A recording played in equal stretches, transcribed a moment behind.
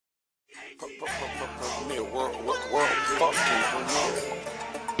World fucking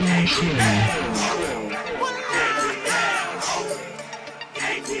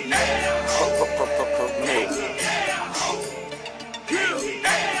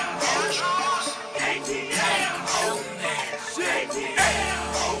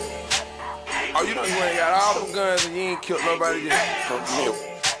oh, you know you ain't got all them guns and you ain't killed nobody yet.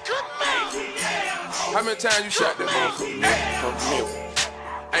 How many times you shot that motherfucker?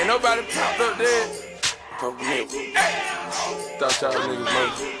 Ain't nobody popped up dead. Thought y'all niggas know.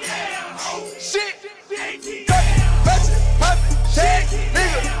 Shit! Shit!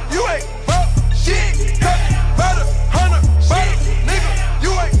 Nigga, you ain't pop shit! About 100 bottles, nigga,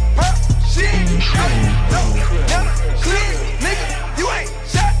 you ain't pop shit! Shit, nigga, you ain't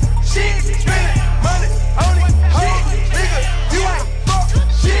shot shit! Spending money on it, shit! Nigga, you ain't fuck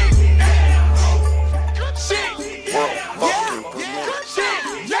shit! Shit! World fucking premiere. Shit!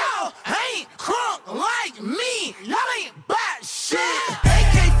 Y'all ain't crunk like me! Y'all ain't bought shit!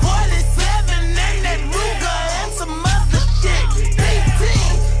 AK-47 and that Ruger and some other shit!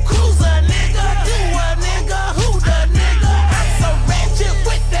 18 cruiser, nigga, you a nigga, who the nigga? I'm so ratchet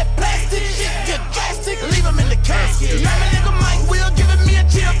with that plastic shit, you drastic, leave him in the casket. Now my nigga Mike Will giving me a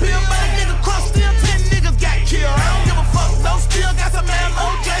chill pill, but a nigga cross still 10 niggas got killed. I don't give a fuck, though, still got some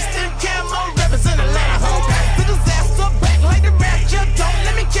ammo, dressed in camo, represent Atlanta, ho. The disaster, back like the rapture, don't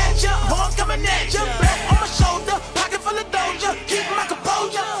let me catch ya, boys coming at ya, back on my shoulder, pocket full of doja, keep my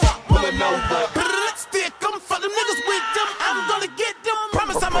composure, fuck pulling over. Stick 'em, fuck them niggas with them, I'm gonna get them,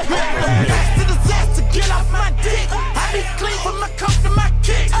 promise I'ma hit them. That's the disaster, get off my dick, I be clean from my coat to my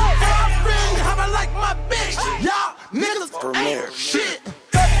kicks. Foreign, how I like my bitch, y'all niggas ain't shit.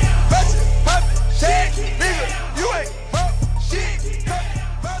 Shit, nigga, you ain't pop shit!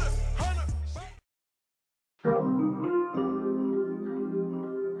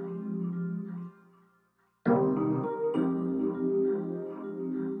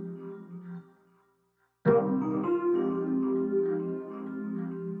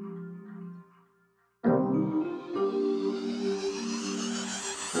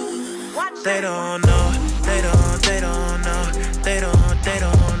 They don't know, they don't know, they don't know,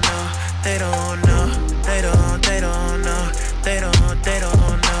 they don't know, they don't know, they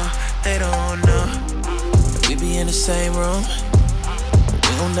don't know, they don't know. We be in the same room,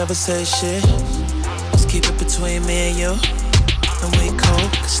 we gon' never say shit. Let's keep it between me and you, and we cool,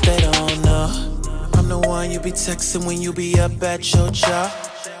 cause they don't know. I'm the one you be texting when you be up at your job.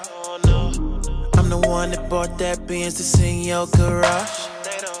 I'm the one that bought that Benz that's in your garage.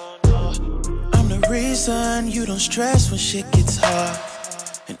 Reason you don't stress when shit gets hard,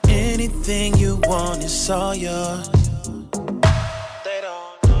 and anything you want is all yours. They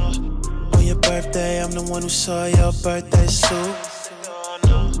don't know. On your birthday, I'm the one who saw your birthday suit.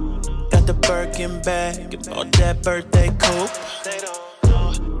 Got the Birkin bag and bought that birthday coupe. They don't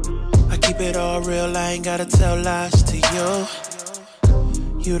know. I keep it all real, I ain't gotta tell lies to you.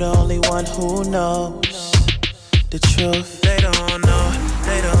 You the only one who knows the truth. They don't know.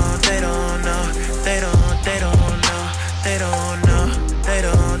 They don't know. They don't know, they don't know, they don't know, they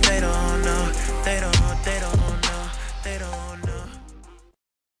don't know, they don't know, they don't know, they don't know.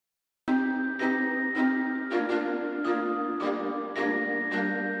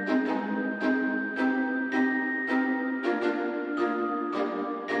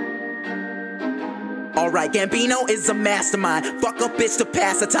 Alright, Gambino is a mastermind. Fuck a bitch to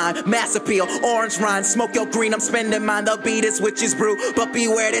pass the time. Mass appeal, orange rind, smoke your green, I'm spending mine. The beat is witch's brew, but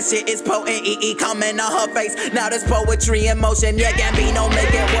beware, this shit is potent. EE coming on her face. Now there's poetry in motion. Yeah, Gambino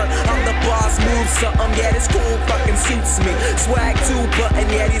make it work. I'm the boss, move something. Yeah, this cool fucking suits me. Swag 2 button.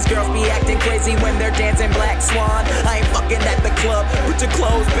 Yeah, these girls be acting crazy when they're dancing Black Swan. I ain't fucking at the club. Put your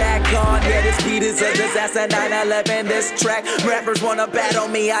clothes back on. Yeah, this beat is a disaster. 9/11, this track. Rappers wanna battle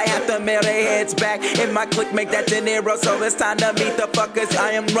me. I have to mail their heads back. In my click, make that De Niro, so it's time to meet the fuckers.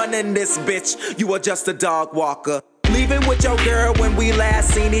 I am running this bitch, you are just a dog walker. Leaving with your girl when we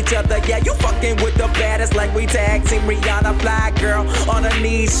last seen each other. Yeah, you fucking with the baddest like we tag team Rihanna. Fly girl on her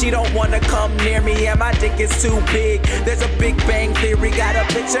knees, she don't wanna come near me. Yeah, my dick is too big, there's a Big Bang Theory. Got a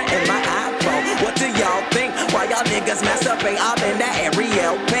picture in my iPhone, what do y'all think? Why y'all niggas masturbate? I'm in that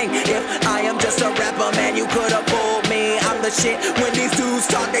Ariel pink. If I am just a rapper, man, you could've fooled me. I'm the shit, when these dudes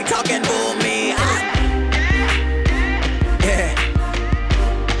talk, they talking bull me. Yeah.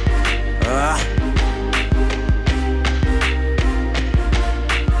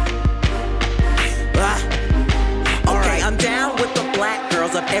 Okay, I'm down with the black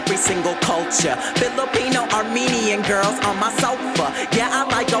girls, a every single culture. Filipino, Armenian girls on my sofa. Yeah, I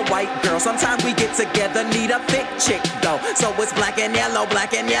like a white girl. Sometimes we get together, need a thick chick though. So it's black and yellow,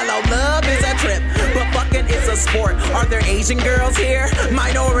 black and yellow. Love is a trip, but fucking is a sport. Are there Asian girls here?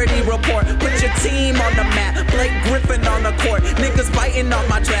 Minority Report. Put your team on the map. Blake Griffin on the court. Niggas biting on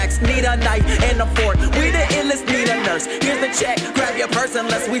my tracks. Need a knife and a fork. We the illest, need a nurse. Here's the check. Grab your purse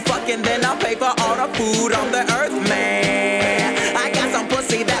unless we fucking, then I'll pay for all the food on the earth, man. I got some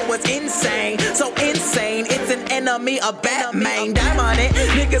pussy that was insane. So insane, it's an enemy of Batman. Damn on it.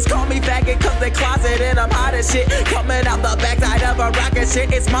 Niggas call me faggot cause they closet and I'm hot as shit. Coming out the backside of a rocket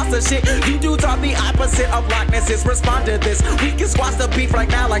shit. It's monster shit. You dudes are the opposite of Lochnesses. Respond to this. We can squash the beef right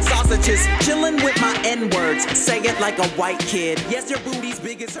now like sausages. Chillin' with my N-words. Say it like a white kid. Yes, your booty's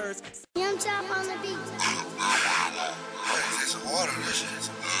big as hers. Young Chop on the beat. There's some water in this shit.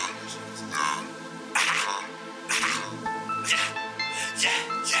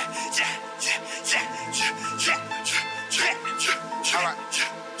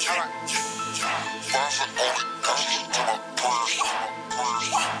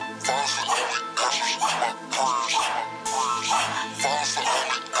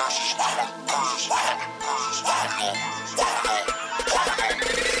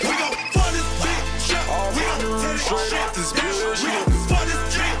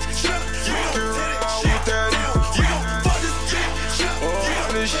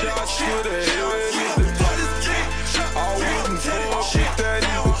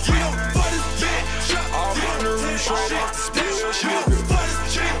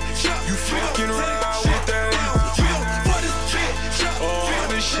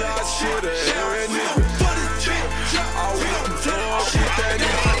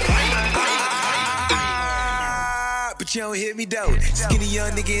 But you don't hit me though. Skinny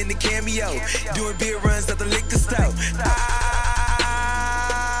young nigga in the cameo, doing beer runs at the liquor store.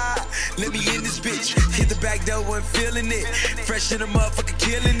 Let me in this bitch. Hit the back door, wasn't feeling it. Fresh in the motherfucker,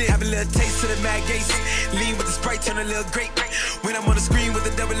 killing it. Have a little taste of the Mad Gates. Lean with the Sprite, turn a little grape. When I'm on the screen with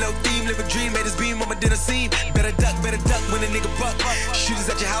a double O theme, live a dream, made us beam on my dinner scene. Better duck when a nigga buck. Shooters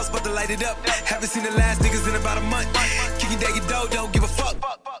at your house, about to light it up. Haven't seen the last niggas in about a month. Kicking down your door, don't give a fuck.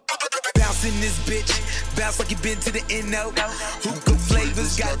 Bounce in this bitch, bounce like you been to the N.O. Hookah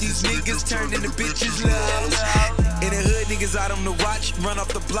flavors, got these niggas turned into bitches love. In the hood, niggas out on the watch, run off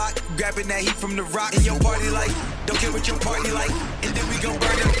the block, grabbing that heat from the rock. In your party like, don't care what your party like, and then we gon'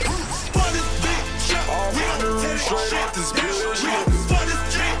 burn them. All on the roof, straight off this bitch.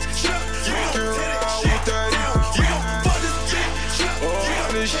 Fuck around with that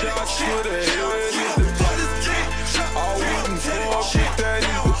all the shots for the head. All waiting for kick that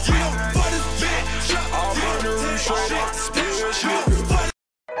all on the roof, straight off this bitch.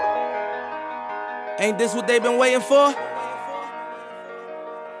 Ain't this what they been waiting for?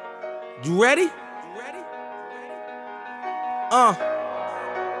 You ready?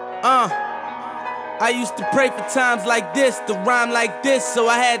 I used to pray for times like this, to rhyme like this, so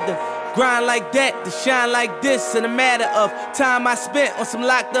I had to grind like that, to shine like this. In a matter of time I spent on some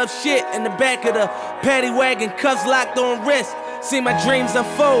locked up shit in the back of the paddy wagon, cuffs locked on wrist. See my dreams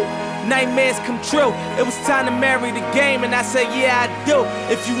unfold, nightmares come true. It was time to marry the game, and I said, yeah, I do.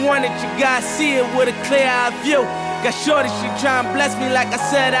 If you want it, you gotta see it with a clear eye view. Got shorty, she tryin' bless me like I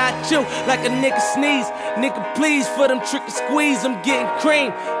said I chew. Like a nigga sneeze, nigga please for them tricky squeeze, I'm getting cream.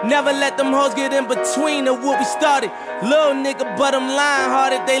 Never let them hoes get in between of what we started. Little nigga, but I'm lying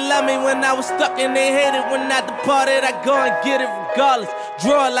hearted. They love me when I was stuck and they hated when I departed. I go and get it regardless.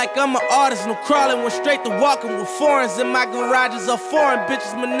 Draw it like I'm an artist, no crawling, went straight to walking with foreigns in my garages. All foreign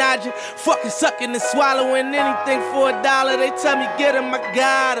bitches menaging, fucking sucking and swallowing anything for $1. They tell me get him, I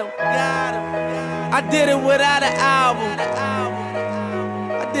got him. I did it without an album.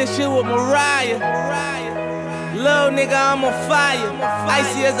 I did shit with Mariah. Little nigga, I'm on fire.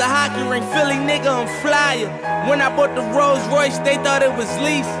 Icy as a hockey ring, Philly nigga, I'm flyer. When I bought the Rolls Royce, they thought it was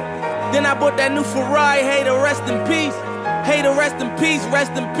lease. Then I bought that new Ferrari, hey, to rest in peace. Hey, to rest in peace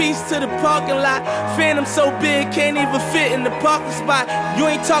to the parking lot. Phantom so big, can't even fit in the parking spot.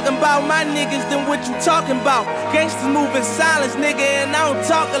 You ain't talking about my niggas, then what you talking about? Gangsters move in silence, nigga, and I don't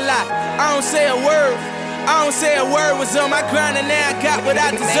talk a lot. I don't say a word. I don't say a word, was on my grind and now I got what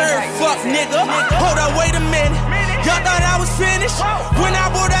I deserve. Fuck nigga, hold up, wait a minute. Y'all thought I was finished. When I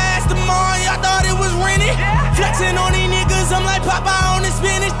bought the ass tomorrow, y'all thought it was rented. Flexing on these niggas, I'm like Popeye on the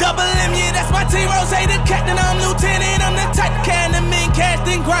spinach. Double M, yeah, that's my T-Rose. Hey, the captain, I'm lieutenant. I'm the type of can the men cast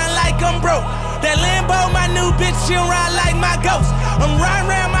and grind like I'm broke. That Lambo, my new bitch, she'll ride like my ghost. I'm riding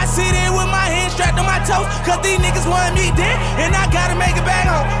around my city with my hands strapped on my toes. Cause these niggas want me dead, and I gotta make it back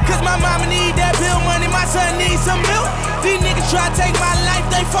home. Cause my mama need that bill money, my son needs some milk. These niggas try to take my life,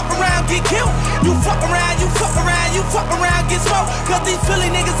 they get killed. You fuck around, you fuck around, you fuck around, get smoked. Cause these Philly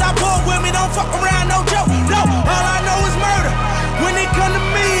niggas I bought with me don't fuck around, no joke. No, all I know is murder. When it come to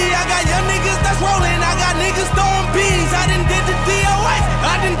me, I got young niggas that's rolling, I got niggas throwing bees. I done did the DOAs,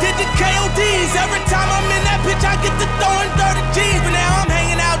 I done did the KODs. Every time I'm in that bitch, I get to throwing 30 G's. But now I'm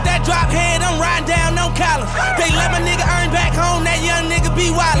hanging out that drop head, I'm riding down no collar. They let my nigga earn back home, that young nigga be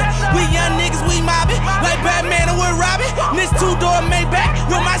wildin'. We young niggas, we mobbin', like Batman and Wood Robin. This two-door Maybach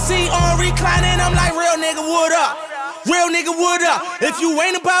with my seat on reclining, I'm like, real nigga, what up? Real nigga, what up? If you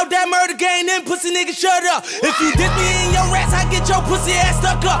ain't about that murder game, then pussy nigga, shut up. If you dip me in your rats, I get your pussy ass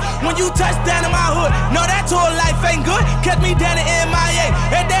stuck up. When you touch down in my hood, no, that tour life ain't good. Kept me down in MIA,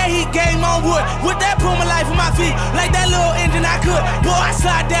 and that heat game on wood. With that Puma life on my feet, like that little engine I could. Boy, I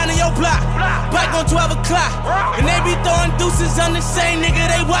slide down in your block, bike on 12 o'clock. And they be throwing deuces on the same nigga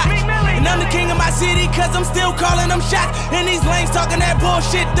they watch. And I'm the king of my city, cause I'm still calling them shots. And these lanes talking that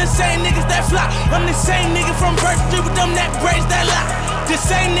bullshit, the same niggas that fly. I'm the same nigga from Birch Street with them that braids that lie. The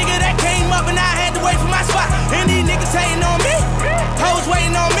same nigga that came up and I had to wait for my spot. And these niggas hating on me, hoes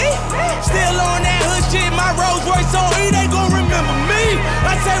waiting on me. Still on that hood shit, my Rolls Royce on E, they gon' remember me.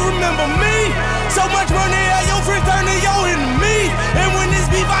 I say remember me. So much money at your friends turn to your enemies. And when this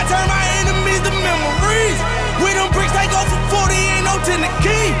beef, I turn my enemies to memories. With them bricks, they go for 40, ain't no 10 the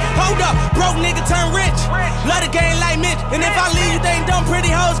key. Hold up, broke nigga turn rich. Love the game like Mitch. And if I leave, you think dumb pretty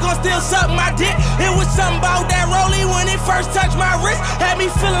hoes gon' still suck my dick. It was something about that rollie when it first touched my wrist. Had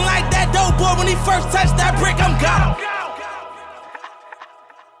me feeling like that dope boy when he first touched that brick, I'm gone.